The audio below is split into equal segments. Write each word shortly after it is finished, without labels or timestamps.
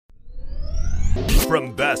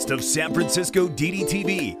From Best of San Francisco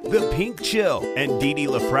DDTV, The Pink Chill, and Didi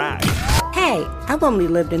LaFrac. Hey, I've only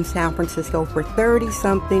lived in San Francisco for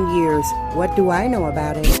 30-something years. What do I know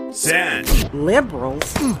about it? San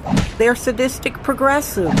Liberals? They're sadistic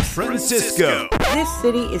progressives. Francisco. This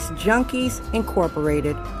city is Junkies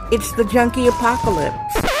Incorporated. It's the junkie apocalypse.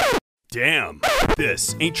 Damn,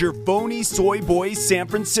 this ain't your phony soy boy San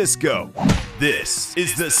Francisco. This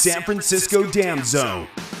is the San Francisco Dam Zone.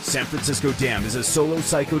 San Francisco Dam is a solo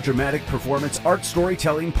psychodramatic performance art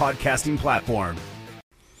storytelling podcasting platform.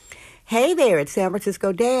 Hey there, it's San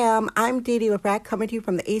Francisco Dam. I'm Didi LaFrac, coming to you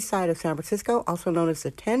from the east side of San Francisco, also known as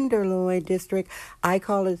the Tenderloin District. I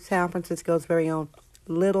call it San Francisco's very own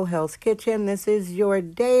Little Hell's Kitchen. This is your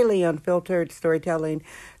daily unfiltered storytelling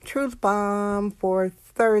truth bomb for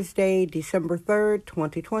Thursday, December 3rd,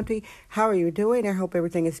 2020. How are you doing? I hope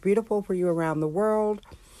everything is beautiful for you around the world.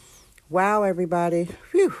 Wow, everybody.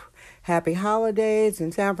 Phew. Happy holidays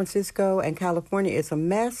in San Francisco and California. It's a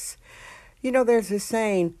mess. You know, there's this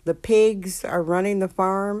saying, the pigs are running the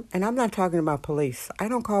farm. And I'm not talking about police. I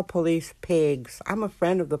don't call police pigs. I'm a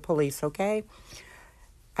friend of the police, okay?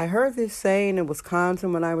 I heard this saying in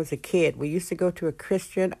Wisconsin when I was a kid. We used to go to a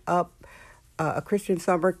Christian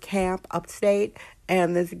summer camp upstate.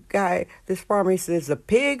 And this farmer, he says, the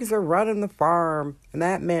pigs are running the farm. And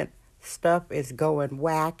that meant stuff is going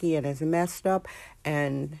wacky and is messed up.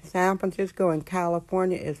 And San Francisco and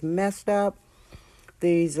California is messed up.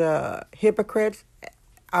 These hypocrites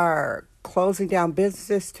are closing down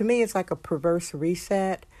businesses. To me, it's like a perverse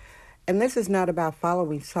reset. And this is not about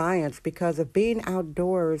following science, because if being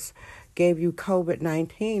outdoors gave you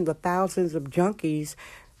COVID-19, the thousands of junkies,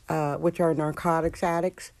 which are narcotics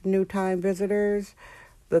addicts, new-time visitors,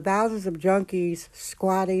 the thousands of junkies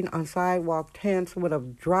squatting on sidewalk tents would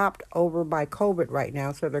have dropped over by COVID right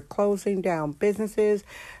now. So they're closing down businesses.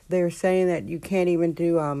 They're saying that you can't even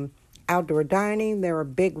do outdoor dining. There are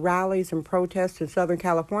big rallies and protests in Southern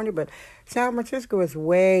California, but San Francisco is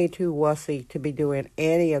way too wussy to be doing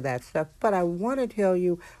any of that stuff. But I want to tell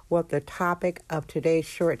you what the topic of today's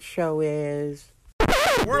short show is.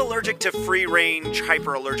 We're allergic to free-range,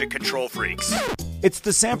 hyper-allergic control freaks. It's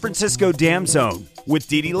the San Francisco Dam Zone with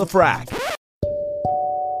Didi LaFrac.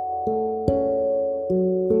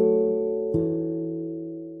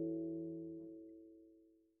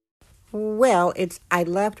 Well, I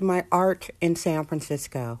left my art in San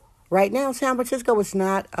Francisco. Right now, San Francisco is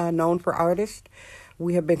not known for artists.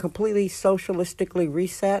 We have been completely socialistically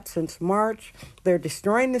reset since March. They're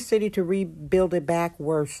destroying the city to rebuild it back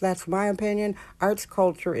worse. That's my opinion. Arts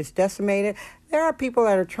culture is decimated. There are people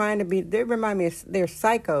that are trying to be, they remind me of, they're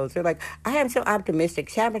psychos. They're like, I am so optimistic.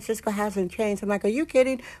 San Francisco hasn't changed. I'm like, are you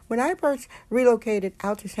kidding? When I first relocated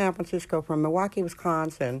out to San Francisco from Milwaukee,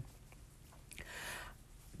 Wisconsin,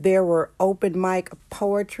 there were open mic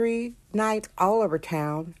poetry nights all over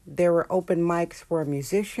town. There were open mics for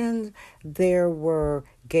musicians. There were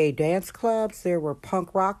gay dance clubs. There were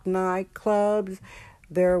punk rock nightclubs.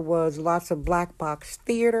 There was lots of black box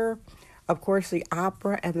theater. Of course, the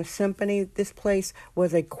opera and the symphony. This place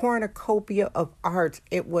was a cornucopia of arts.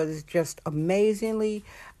 It was just amazingly,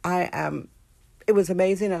 it was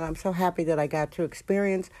amazing, and I'm so happy that I got to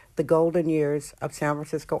experience the golden years of San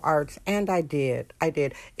Francisco arts, and I did.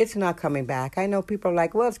 It's not coming back. I know people are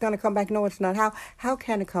like, well, it's going to come back. No, it's not. How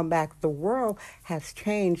can it come back? The world has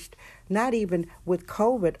changed, not even with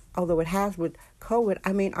COVID, although it has with COVID.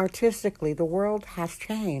 I mean, artistically, the world has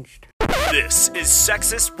changed. This is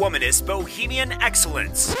sexist, womanist, bohemian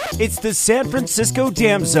excellence. It's the San Francisco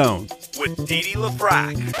Dam Zone with Didi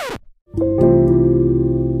LaFrac.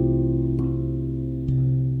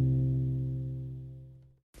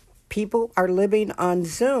 People are living on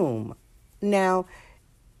Zoom. Now,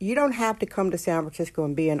 you don't have to come to San Francisco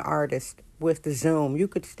and be an artist with the Zoom. You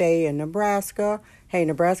could stay in Nebraska. Hey,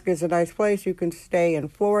 Nebraska is a nice place. You can stay in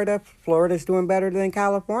Florida. Florida's doing better than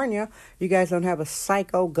California. You guys don't have a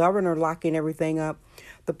psycho governor locking everything up.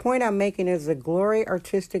 The point I'm making is the glory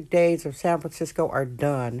artistic days of San Francisco are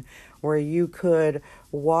done, where you could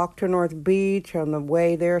walk to North Beach, on the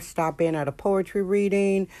way there, stop in at a poetry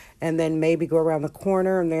reading, and then maybe go around the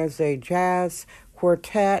corner and there's a jazz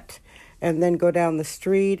quartet, and then go down the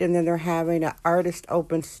street, and then they're having an artist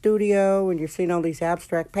open studio, and you're seeing all these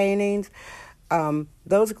abstract paintings.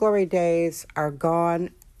 Those glory days are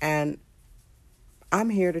gone, and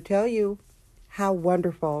I'm here to tell you how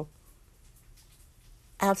wonderful,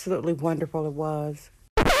 absolutely wonderful it was.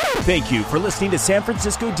 Thank you for listening to San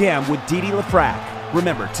Francisco Dam with Didi LaFrac.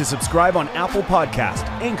 Remember to subscribe on Apple Podcast,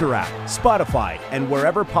 Anchor app, Spotify, and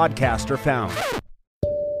wherever podcasts are found.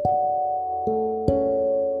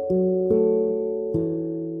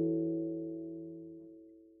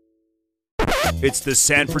 It's the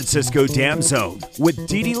San Francisco Dam Zone with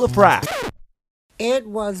Dee Dee LaFrac. It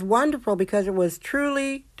was wonderful because it was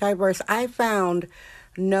truly diverse. I found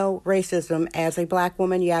no racism as a black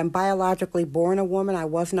woman. Yeah, I'm biologically born a woman. I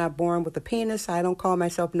was not born with a penis. I don't call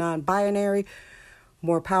myself non-binary.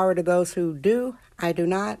 More power to those who do. I do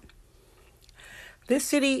not. This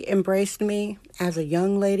city embraced me as a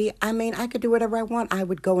young lady. I mean, I could do whatever I want. I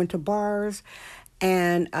would go into bars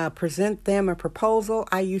and present them a proposal.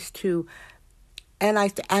 I used to, and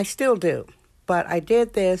I still do, but I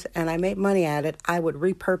did this and I made money at it. I would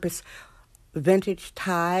repurpose vintage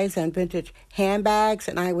ties and vintage handbags,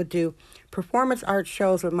 and I would do performance art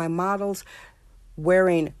shows with my models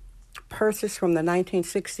wearing purses from the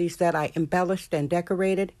 1960s that I embellished and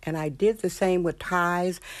decorated, and I did the same with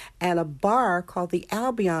ties. And a bar called the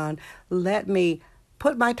Albion let me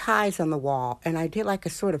put my ties on the wall, and I did like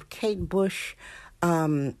a sort of Kate Bush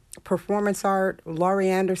performance art, Laurie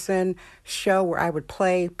Anderson show where I would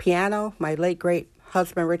play piano. My late great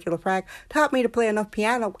husband, Richard LaFrac, taught me to play enough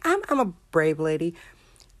piano. I'm a brave lady.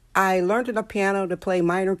 I learned enough piano to play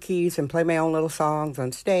minor keys and play my own little songs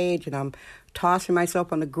on stage, and I'm tossing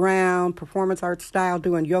myself on the ground, performance art style,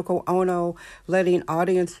 doing Yoko Ono, letting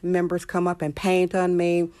audience members come up and paint on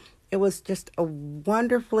me. It was just a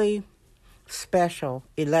wonderfully special,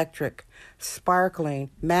 electric, sparkling,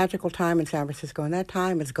 magical time in San Francisco, and that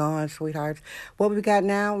time is gone, sweethearts. What we got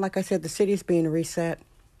now, like I said, the city's being reset.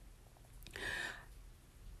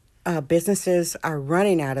 Businesses are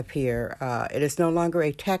running out of here. It is no longer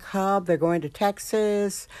a tech hub. They're going to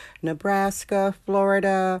Texas, Nebraska,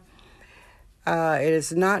 Florida. It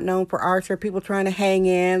is not known for arts or people trying to hang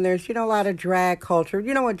in. There's, a lot of drag culture.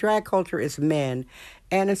 You know what? Drag culture is men.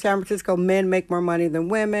 And in San Francisco, men make more money than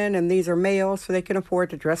women, and these are males, so they can afford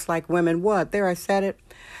to dress like women. What? There, I said it.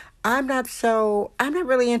 I'm not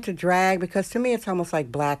really into drag because to me it's almost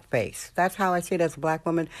like blackface. That's how I see it as a black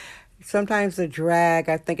woman. Sometimes the drag,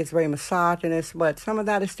 I think it's very misogynist, but some of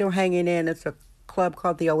that is still hanging in. It's a club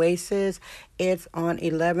called the Oasis. It's on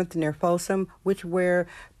 11th near Folsom, where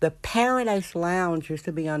the Paradise Lounge used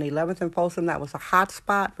to be on 11th and Folsom. That was a hot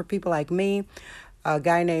spot for people like me. A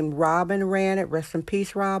guy named Robin ran it. Rest in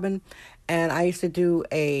peace, Robin. And I used to do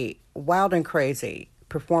a wild and crazy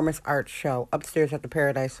performance art show upstairs at the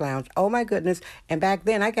Paradise Lounge. Oh my goodness. And back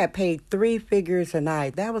then I got paid 3 figures a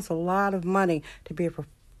night. That was a lot of money to be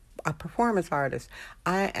a performance artist.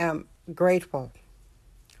 I am grateful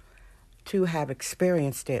to have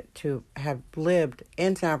experienced it, to have lived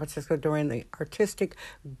in San Francisco during the artistic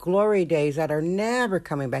glory days that are never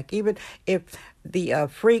coming back. Even if the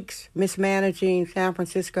freaks mismanaging San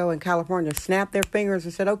Francisco and California snapped their fingers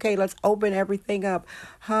and said, okay, let's open everything up.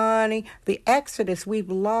 Honey, the exodus,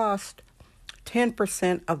 we've lost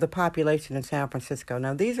 10% of the population in San Francisco.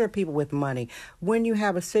 Now, these are people with money. When you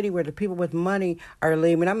have a city where the people with money are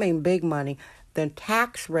leaving, I mean big money, then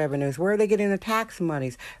tax revenues, where are they getting the tax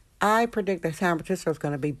monies? I predict that San Francisco is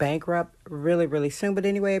going to be bankrupt really, really soon. But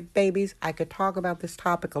anyway, babies, I could talk about this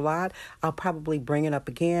topic a lot. I'll probably bring it up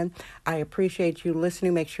again. I appreciate you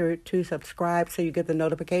listening. Make sure to subscribe so you get the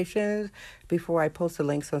notifications before I post the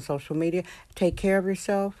links on social media. Take care of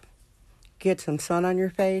yourself. Get some sun on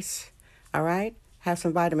your face. All right? Have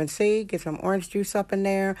some vitamin C. Get some orange juice up in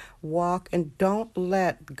there. Walk. And don't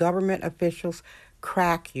let government officials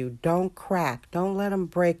crack you. Don't crack. Don't let them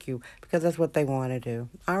break you because that's what they want to do.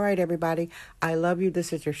 All right, everybody. I love you.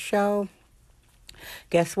 This is your show.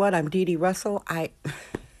 Guess what? I'm Dee Dee Russell.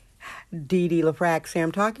 Dee Dee LaFrac. See,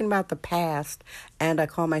 I'm talking about the past, and I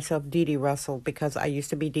call myself Dee Dee Russell because I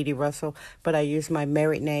used to be Dee Dee Russell, but I used my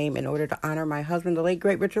married name in order to honor my husband, the late,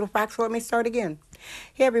 great Richard LaFrac, so let me start again.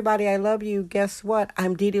 Hey, everybody, I love you. Guess what?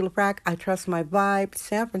 I'm Dee Dee LaFrac. I trust my vibe.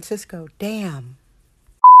 San Francisco, damn.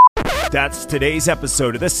 That's today's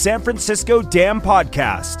episode of the San Francisco Dam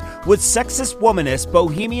Podcast with sexist womanist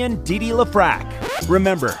bohemian Dee Dee LaFrac.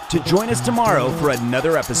 Remember to join us tomorrow for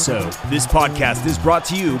another episode. This podcast is brought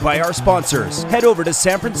to you by our sponsors. Head over to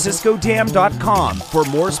sanfranciscodam.com for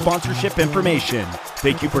more sponsorship information.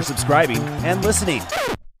 Thank you for subscribing and listening.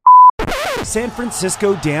 San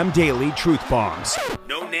Francisco Dam Daily Truth Bombs.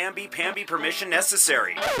 No namby-pamby permission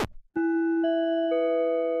necessary.